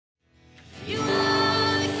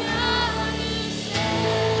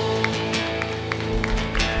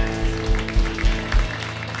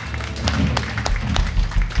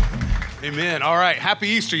Amen. All right. Happy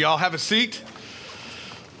Easter, y'all. Have a seat.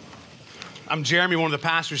 I'm Jeremy, one of the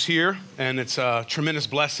pastors here, and it's a tremendous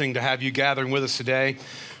blessing to have you gathering with us today.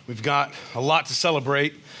 We've got a lot to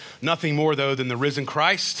celebrate. Nothing more, though, than the risen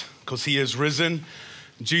Christ, because he is risen.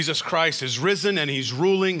 Jesus Christ is risen, and he's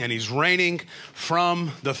ruling, and he's reigning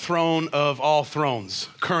from the throne of all thrones,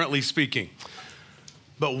 currently speaking.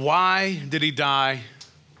 But why did he die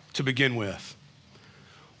to begin with?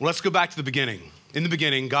 Well, let's go back to the beginning. In the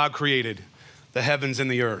beginning, God created the heavens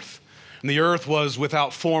and the earth. And the earth was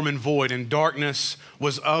without form and void, and darkness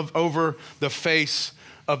was over the face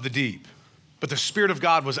of the deep. But the Spirit of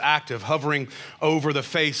God was active, hovering over the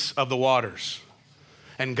face of the waters.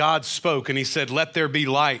 And God spoke, and he said, "Let there be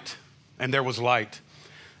light," and there was light.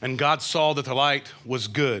 And God saw that the light was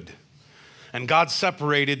good. And God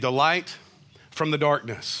separated the light from the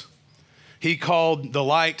darkness. He called the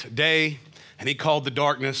light day, and he called the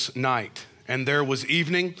darkness night. And there was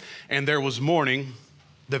evening, and there was morning,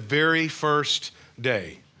 the very first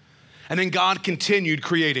day. And then God continued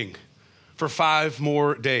creating for 5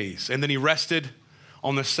 more days. And then he rested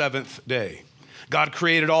on the 7th day. God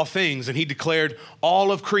created all things, and he declared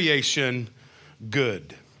all of creation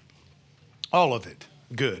good. All of it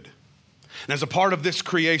good. And as a part of this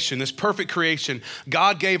creation, this perfect creation,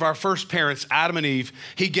 God gave our first parents, Adam and Eve,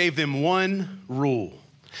 he gave them one rule.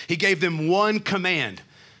 He gave them one command.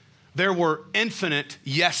 There were infinite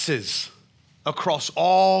yeses across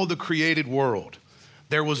all the created world.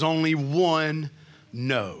 There was only one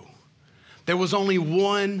no. There was only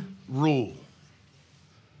one rule.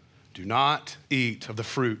 Do not eat of the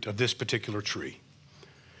fruit of this particular tree.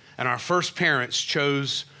 And our first parents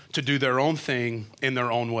chose to do their own thing in their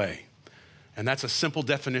own way. And that's a simple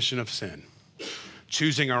definition of sin.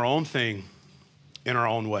 Choosing our own thing in our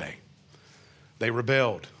own way. They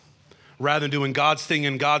rebelled. Rather than doing God's thing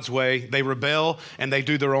in God's way, they rebel and they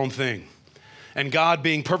do their own thing. And God,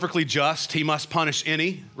 being perfectly just, he must punish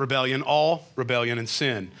any rebellion, all rebellion and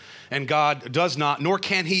sin. And God does not, nor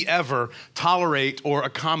can he ever tolerate or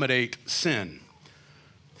accommodate sin.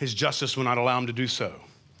 His justice will not allow him to do so.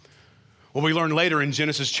 Well, we learn later in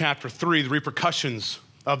Genesis chapter 3, the repercussions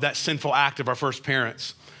of that sinful act of our first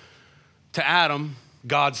parents. To Adam,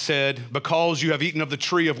 God said, "Because you have eaten of the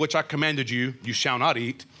tree of which I commanded you, you shall not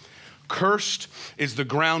eat. Cursed is the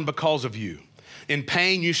ground because of you. In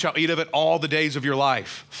pain you shall eat of it all the days of your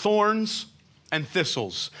life. Thorns and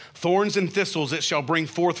thistles it shall bring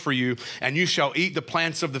forth for you, and you shall eat the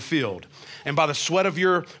plants of the field. And by the sweat of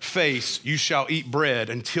your face you shall eat bread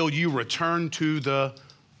until you return to the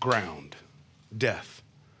ground." Death.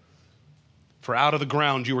 For out of the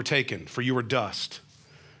ground you were taken, for you were dust,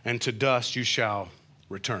 and to dust you shall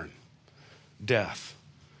return. Death.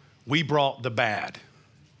 We brought the bad.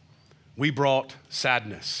 We brought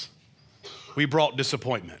sadness. We brought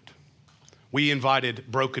disappointment. We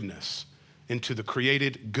invited brokenness into the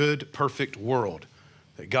created, good, perfect world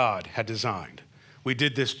that God had designed. We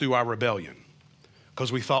did this through our rebellion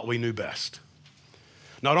because we thought we knew best.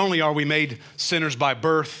 Not only are we made sinners by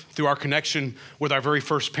birth through our connection with our very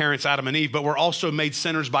first parents, Adam and Eve, but we're also made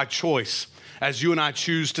sinners by choice as you and I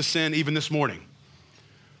choose to sin even this morning.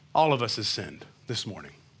 All of us has sinned this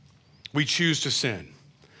morning. We choose to sin.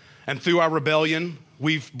 And through our rebellion,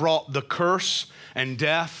 we've brought the curse and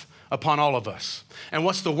death upon all of us. And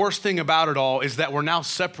what's the worst thing about it all is that we're now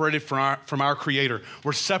separated from our Creator.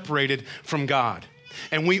 We're separated from God.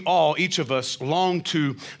 And we all, each of us, long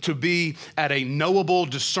to be at a knowable,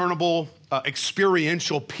 discernible,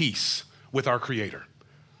 experiential peace with our Creator.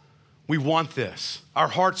 We want this. Our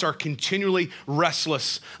hearts are continually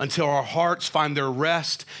restless until our hearts find their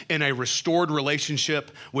rest in a restored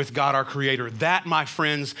relationship with God, our Creator. That, my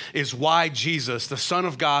friends, is why Jesus, the Son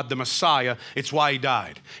of God, the Messiah, it's why he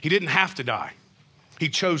died. He didn't have to die. He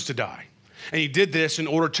chose to die. And he did this in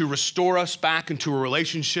order to restore us back into a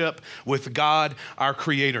relationship with God, our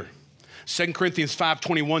Creator. 2 Corinthians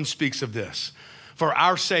 5:21 speaks of this. For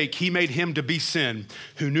our sake, he made him to be sin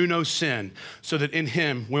who knew no sin, so that in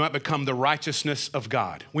him we might become the righteousness of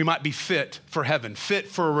God. We might be fit for heaven, fit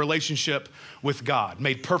for a relationship with God,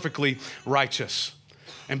 made perfectly righteous.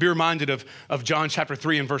 And be reminded of John chapter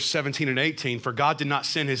 3 and verse 17 and 18. For God did not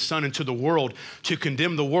send his Son into the world to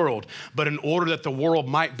condemn the world, but in order that the world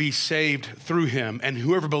might be saved through him. And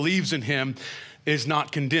whoever believes in him is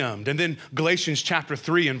not condemned. And then Galatians chapter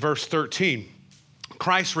 3 and verse 13.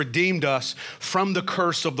 Christ redeemed us from the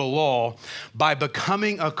curse of the law by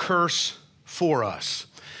becoming a curse for us.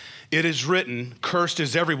 It is written, "Cursed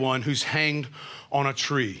is everyone who's hanged on a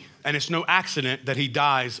tree." And it's no accident that he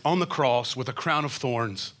dies on the cross with a crown of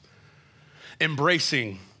thorns,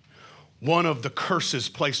 embracing one of the curses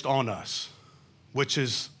placed on us which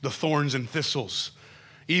is the thorns and thistles.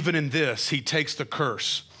 Even in this, he takes the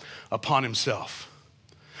curse upon himself.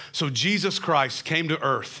 So Jesus Christ came to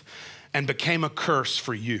earth and became a curse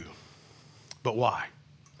for you. But why?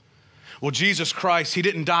 Well, Jesus Christ, he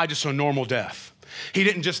didn't die just a normal death. He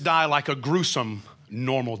didn't just die like a gruesome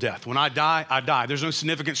normal death. When I die, I die. There's no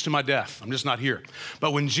significance to my death. I'm just not here.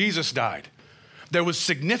 But when Jesus died, there was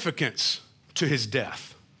significance to his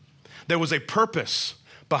death. There was a purpose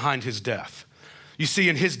behind his death. You see,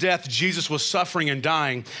 in his death, Jesus was suffering and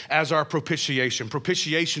dying as our propitiation.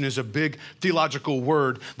 Propitiation is a big theological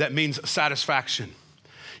word that means satisfaction.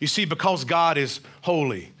 You see, because God is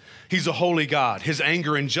holy, he's a holy God. His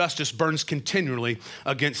anger and justice burns continually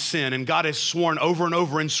against sin. And God has sworn over and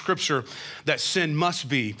over in Scripture that sin must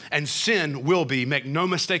be, and sin will be, make no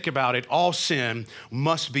mistake about it, all sin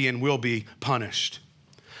must be and will be punished.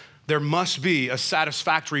 There must be a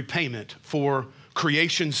satisfactory payment for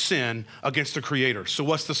creation's sin against the Creator. So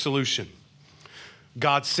what's the solution?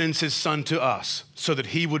 God sends his Son to us so that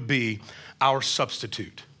he would be our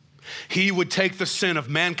substitute. He would take the sin of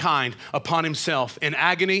mankind upon himself in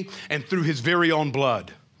agony and through his very own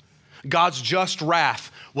blood. God's just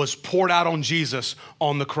wrath was poured out on Jesus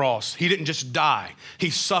on the cross. He didn't just die. He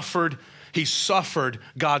suffered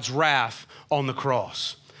God's wrath on the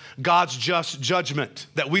cross. God's just judgment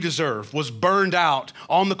that we deserve was burned out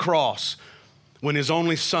on the cross when his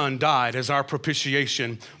only Son died as our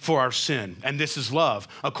propitiation for our sin. And this is love,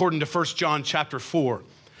 according to 1 John chapter 4.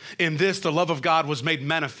 In this, the love of God was made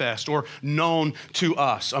manifest or known to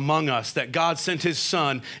us, among us, that God sent his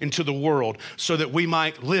Son into the world so that we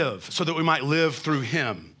might live through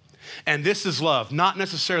him. And this is love, not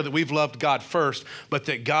necessarily that we've loved God first, but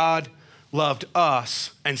that God loved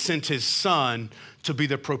us and sent his Son to be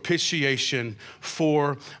the propitiation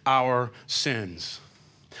for our sins.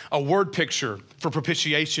 A word picture for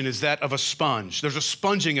propitiation is that of a sponge. There's a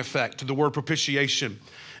sponging effect to the word propitiation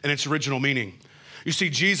in its original meaning. You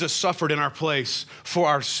see, Jesus suffered in our place for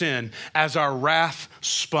our sin as our wrath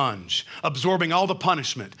sponge, absorbing all the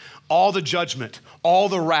punishment, all the judgment, all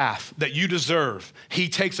the wrath that you deserve. He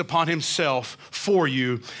takes upon himself for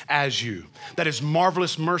you as you. That is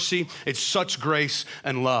marvelous mercy. It's such grace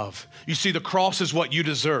and love. You see, the cross is what you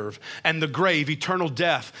deserve, and the grave, eternal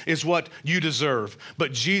death, is what you deserve.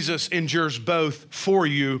 But Jesus endures both for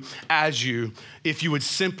you as you, if you would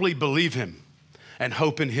simply believe him and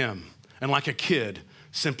hope in him. And like a kid,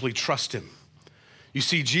 simply trust him. You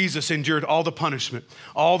see, Jesus endured all the punishment,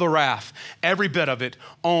 all the wrath, every bit of it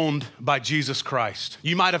owned by Jesus Christ.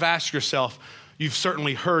 You might have asked yourself, you've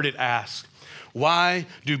certainly heard it asked, why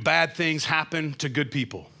do bad things happen to good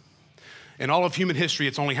people? In all of human history,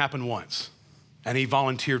 it's only happened once, and he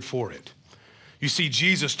volunteered for it. You see,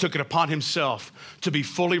 Jesus took it upon himself to be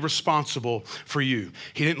fully responsible for you.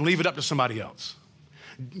 He didn't leave it up to somebody else.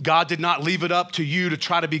 God did not leave it up to you to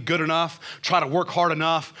try to be good enough, try to work hard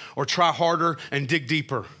enough, or try harder and dig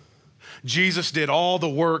deeper. Jesus did all the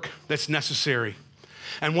work that's necessary.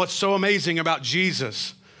 And what's so amazing about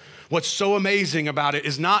Jesus, what's so amazing about it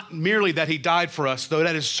is not merely that he died for us, though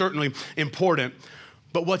that is certainly important,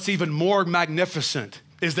 but what's even more magnificent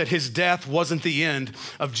is that his death wasn't the end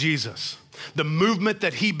of Jesus. The movement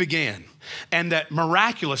that he began and that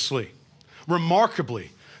miraculously,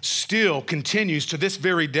 remarkably, still continues to this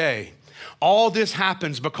very day. All this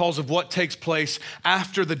happens because of what takes place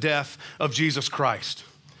after the death of Jesus Christ.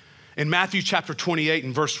 In Matthew chapter 28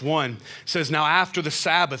 and verse 1, it says, now after the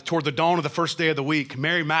Sabbath, toward the dawn of the first day of the week,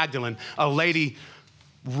 Mary Magdalene, a lady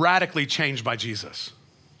radically changed by Jesus.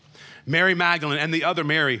 Mary Magdalene and the other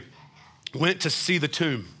Mary went to see the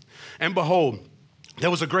tomb. And behold, there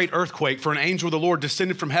was a great earthquake, for an angel of the Lord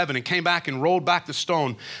descended from heaven and came back and rolled back the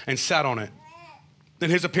stone and sat on it. Then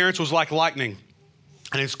his appearance was like lightning,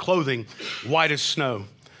 and his clothing white as snow.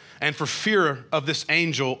 And for fear of this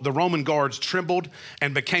angel, the Roman guards trembled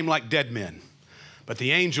and became like dead men. But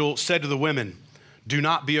the angel said to the women, do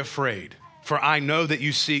not be afraid, for I know that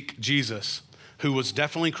you seek Jesus, who was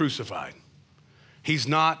definitely crucified. He's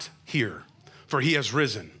not here, for he has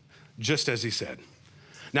risen, just as he said.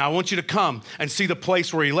 Now, I want you to come and see the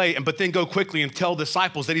place where he lay, but then go quickly and tell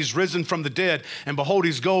disciples that he's risen from the dead, and behold,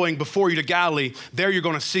 he's going before you to Galilee. There you're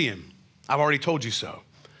going to see him. I've already told you so.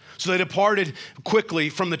 So they departed quickly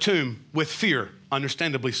from the tomb with fear,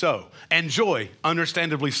 understandably so, and joy,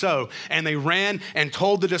 understandably so. And they ran and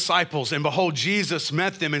told the disciples, and behold, Jesus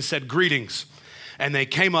met them and said, greetings. and they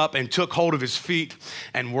came up and took hold of his feet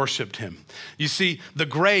and worshiped him. You see, the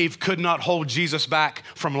grave could not hold Jesus back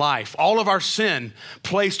from life. All of our sin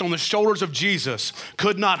placed on the shoulders of Jesus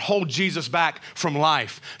could not hold Jesus back from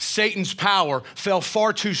life. Satan's power fell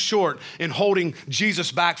far too short in holding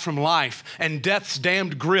Jesus back from life, and death's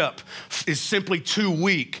damned grip is simply too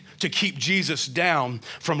weak to keep Jesus down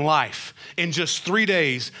from life. In just 3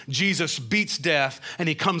 days, Jesus beats death and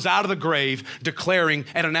he comes out of the grave declaring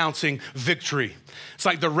and announcing victory. It's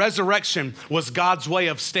like the resurrection was God's way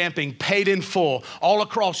of stamping paid in full all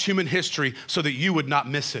across human history so that you would not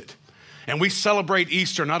miss it. And we celebrate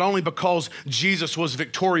Easter not only because Jesus was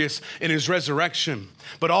victorious in his resurrection,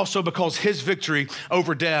 but also because his victory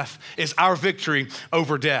over death is our victory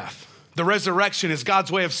over death. The resurrection is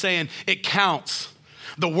God's way of saying it counts.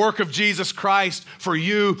 The work of Jesus Christ for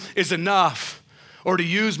you is enough. Or to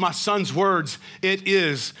use my son's words, it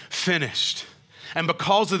is finished. And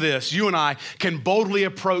because of this, you and I can boldly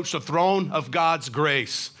approach the throne of God's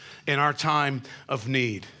grace in our time of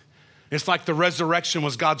need. It's like the resurrection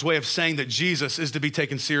was God's way of saying that Jesus is to be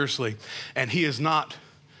taken seriously, and he is not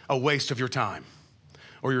a waste of your time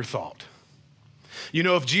or your thought. You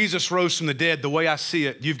know, if Jesus rose from the dead, the way I see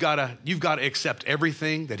it, you've got to accept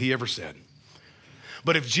everything that he ever said.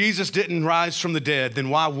 But if Jesus didn't rise from the dead, then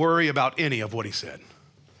why worry about any of what he said?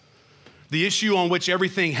 The issue on which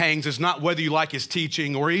everything hangs is not whether you like his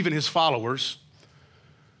teaching or even his followers,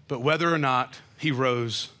 but whether or not he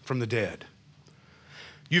rose from the dead.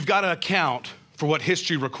 You've got to account for what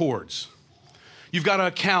history records. You've got to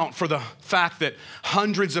account for the fact that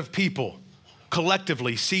hundreds of people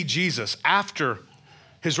collectively see Jesus after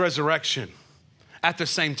his resurrection at the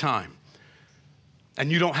same time.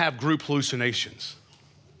 And you don't have group hallucinations.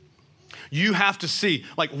 You have to see,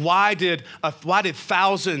 like, why did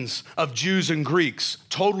thousands of Jews and Greeks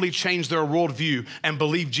totally change their worldview and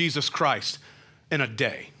believe Jesus Christ in a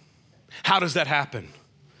day? How does that happen?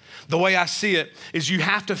 The way I see it is you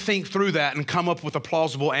have to think through that and come up with a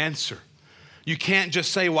plausible answer. You can't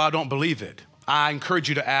just say, well, I don't believe it. I encourage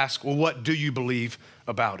you to ask, well, what do you believe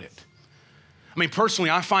about it? I mean, personally,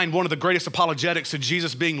 I find one of the greatest apologetics to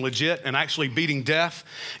Jesus being legit and actually beating death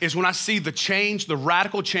is when I see the change, the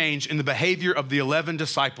radical change in the behavior of the 11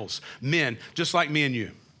 disciples, men just like me and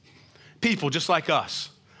you, people just like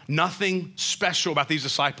us. Nothing special about these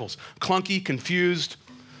disciples. Clunky, confused,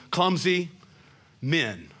 clumsy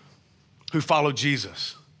men who followed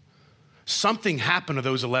Jesus. Something happened to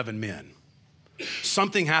those 11 men.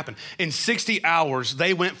 Something happened. In 60 hours,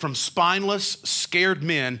 they went from spineless, scared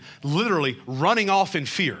men literally running off in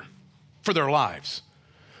fear for their lives.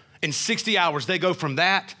 In 60 hours, they go from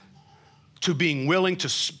that to being willing to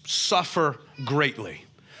suffer greatly,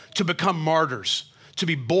 to become martyrs, to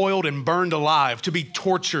be boiled and burned alive, to be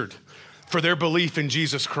tortured for their belief in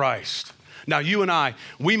Jesus Christ. Now, you and I,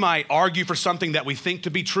 we might argue for something that we think to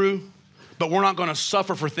be true, but we're not going to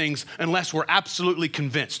suffer for things unless we're absolutely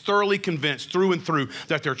convinced, thoroughly convinced through and through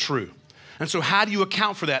that they're true. And so how do you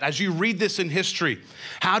account for that? As you read this in history,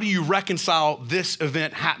 how do you reconcile this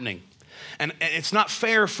event happening? And it's not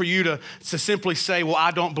fair for you to simply say, well, I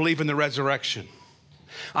don't believe in the resurrection.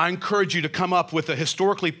 I encourage you to come up with a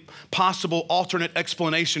historically possible alternate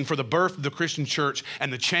explanation for the birth of the Christian church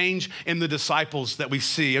and the change in the disciples that we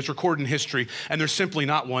see as recorded in history. And there's simply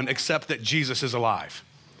not one except that Jesus is alive.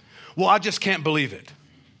 Well, I just can't believe it.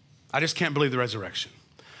 I just can't believe the resurrection.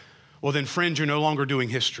 Well, then, friend, you're no longer doing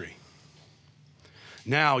history.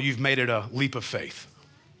 Now you've made it a leap of faith.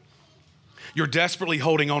 You're desperately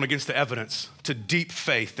holding on against the evidence to deep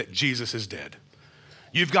faith that Jesus is dead.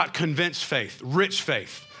 You've got convinced faith, rich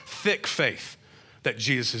faith, thick faith that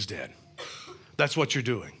Jesus is dead. That's what you're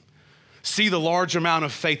doing. See the large amount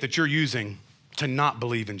of faith that you're using to not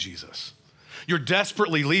believe in Jesus. You're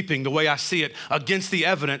desperately leaping, the way I see it, against the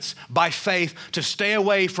evidence by faith to stay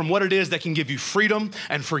away from what it is that can give you freedom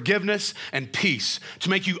and forgiveness and peace, to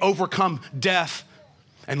make you overcome death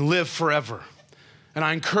and live forever. And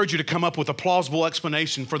I encourage you to come up with a plausible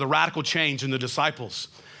explanation for the radical change in the disciples,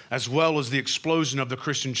 as well as the explosion of the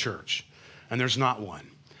Christian church. And there's not one.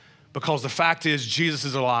 Because the fact is, Jesus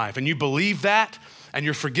is alive, and you believe that, and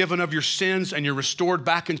you're forgiven of your sins, and you're restored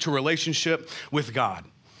back into a relationship with God.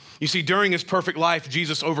 You see, during his perfect life,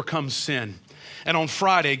 Jesus overcomes sin. And on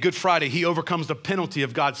Friday, Good Friday, he overcomes the penalty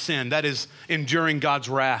of God's sin. That is enduring God's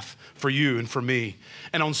wrath for you and for me.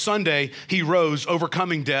 And on Sunday, he rose,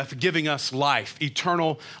 overcoming death, giving us life,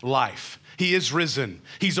 eternal life. He is risen.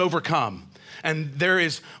 He's overcome. And there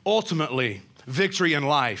is ultimately victory in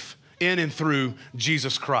life in and through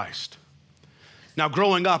Jesus Christ. Now,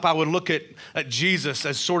 growing up, I would look at Jesus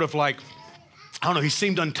as sort of like, I don't know, he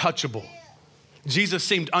seemed untouchable. Jesus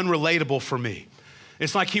seemed unrelatable for me.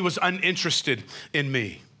 It's like he was uninterested in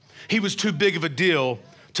me. He was too big of a deal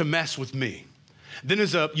to mess with me. Then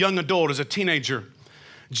as a young adult, as a teenager,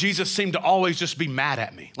 Jesus seemed to always just be mad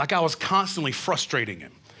at me, like I was constantly frustrating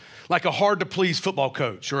him, like a hard-to-please football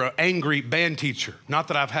coach or an angry band teacher. Not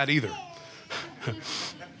that I've had either.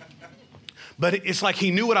 But it's like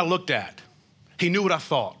he knew what I looked at. He knew what I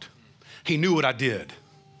thought. He knew what I did.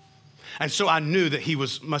 And so I knew that he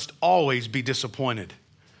must always be disappointed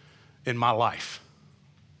in my life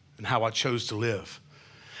and how I chose to live.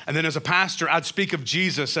 And then as a pastor, I'd speak of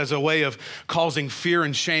Jesus as a way of causing fear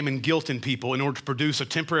and shame and guilt in people in order to produce a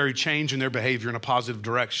temporary change in their behavior in a positive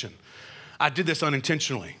direction. I did this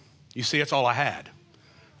unintentionally. You see, that's all I had.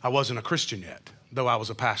 I wasn't a Christian yet, though I was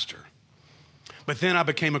a pastor. But then I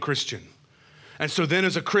became a Christian. And so then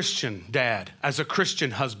as a Christian dad, as a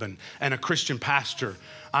Christian husband, and a Christian pastor,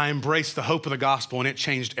 I embraced the hope of the gospel, and it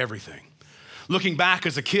changed everything. Looking back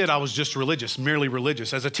as a kid, I was just religious, merely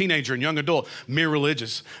religious. As a teenager and young adult, merely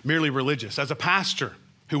religious. As a pastor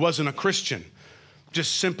who wasn't a Christian,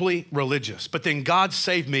 just simply religious. But then God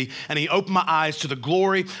saved me, and he opened my eyes to the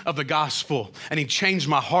glory of the gospel, and he changed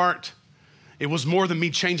my heart. It was more than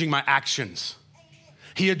me changing my actions.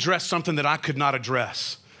 He addressed something that I could not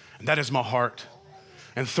address, and that is my heart.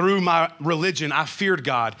 And through my religion, I feared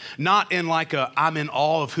God, not in like a I'm in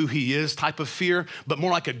awe of who he is type of fear, but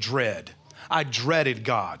more like a dread. I dreaded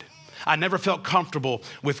God. I never felt comfortable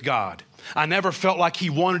with God. I never felt like he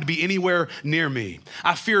wanted to be anywhere near me.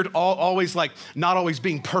 I feared always like not always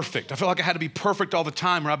being perfect. I felt like I had to be perfect all the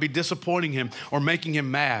time or I'd be disappointing him or making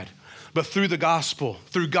him mad. But through the gospel,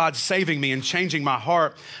 through God saving me and changing my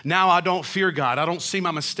heart, now I don't fear God. I don't see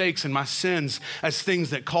my mistakes and my sins as things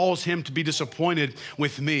that cause him to be disappointed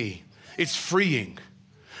with me. It's freeing.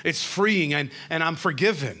 It's freeing and I'm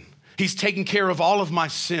forgiven. He's taken care of all of my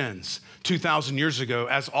sins 2,000 years ago,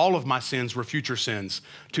 as all of my sins were future sins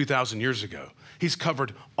 2,000 years ago. He's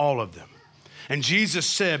covered all of them. And Jesus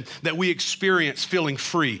said that we experience feeling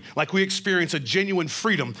free, like we experience a genuine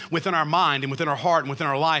freedom within our mind and within our heart and within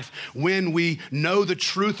our life when we know the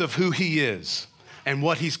truth of who he is and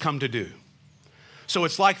what he's come to do. So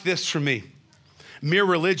it's like this for me. Mere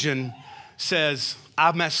religion says,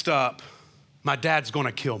 I messed up, my dad's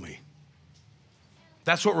gonna kill me.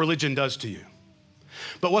 That's what religion does to you.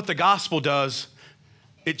 But what the gospel does,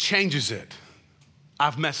 it changes it.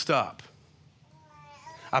 I've messed up.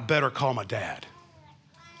 I better call my dad.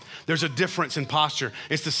 There's a difference in posture.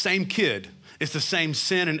 It's the same kid. It's the same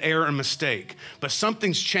sin and error and mistake. But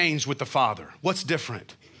something's changed with the father. What's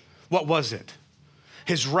different? What was it?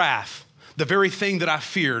 His wrath, the very thing that I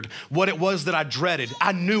feared, what it was that I dreaded.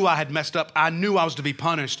 I knew I had messed up. I knew I was to be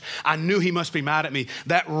punished. I knew he must be mad at me.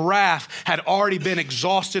 That wrath had already been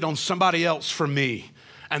exhausted on somebody else for me.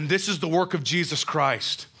 And this is the work of Jesus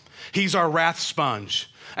Christ. He's our wrath sponge.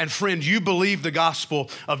 And friend, you believe the gospel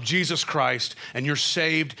of Jesus Christ and you're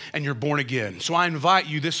saved and you're born again. So I invite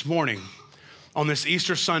you this morning on this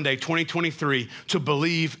Easter Sunday, 2023, to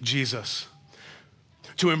believe Jesus,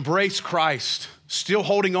 to embrace Christ, still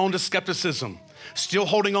holding on to skepticism, still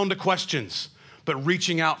holding on to questions, but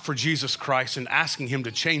reaching out for Jesus Christ and asking him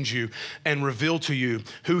to change you and reveal to you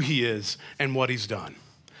who he is and what he's done.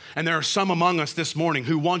 And there are some among us this morning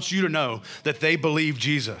who want you to know that they believe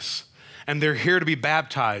Jesus. And they're here to be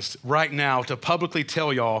baptized right now to publicly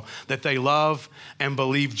tell y'all that they love and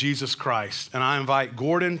believe Jesus Christ. And I invite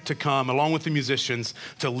Gordon to come along with the musicians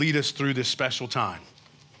to lead us through this special time.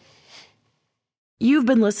 You've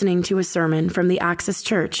been listening to a sermon from the Axis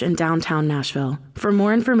Church in downtown Nashville. For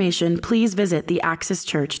more information, please visit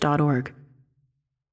theaxischurch.org.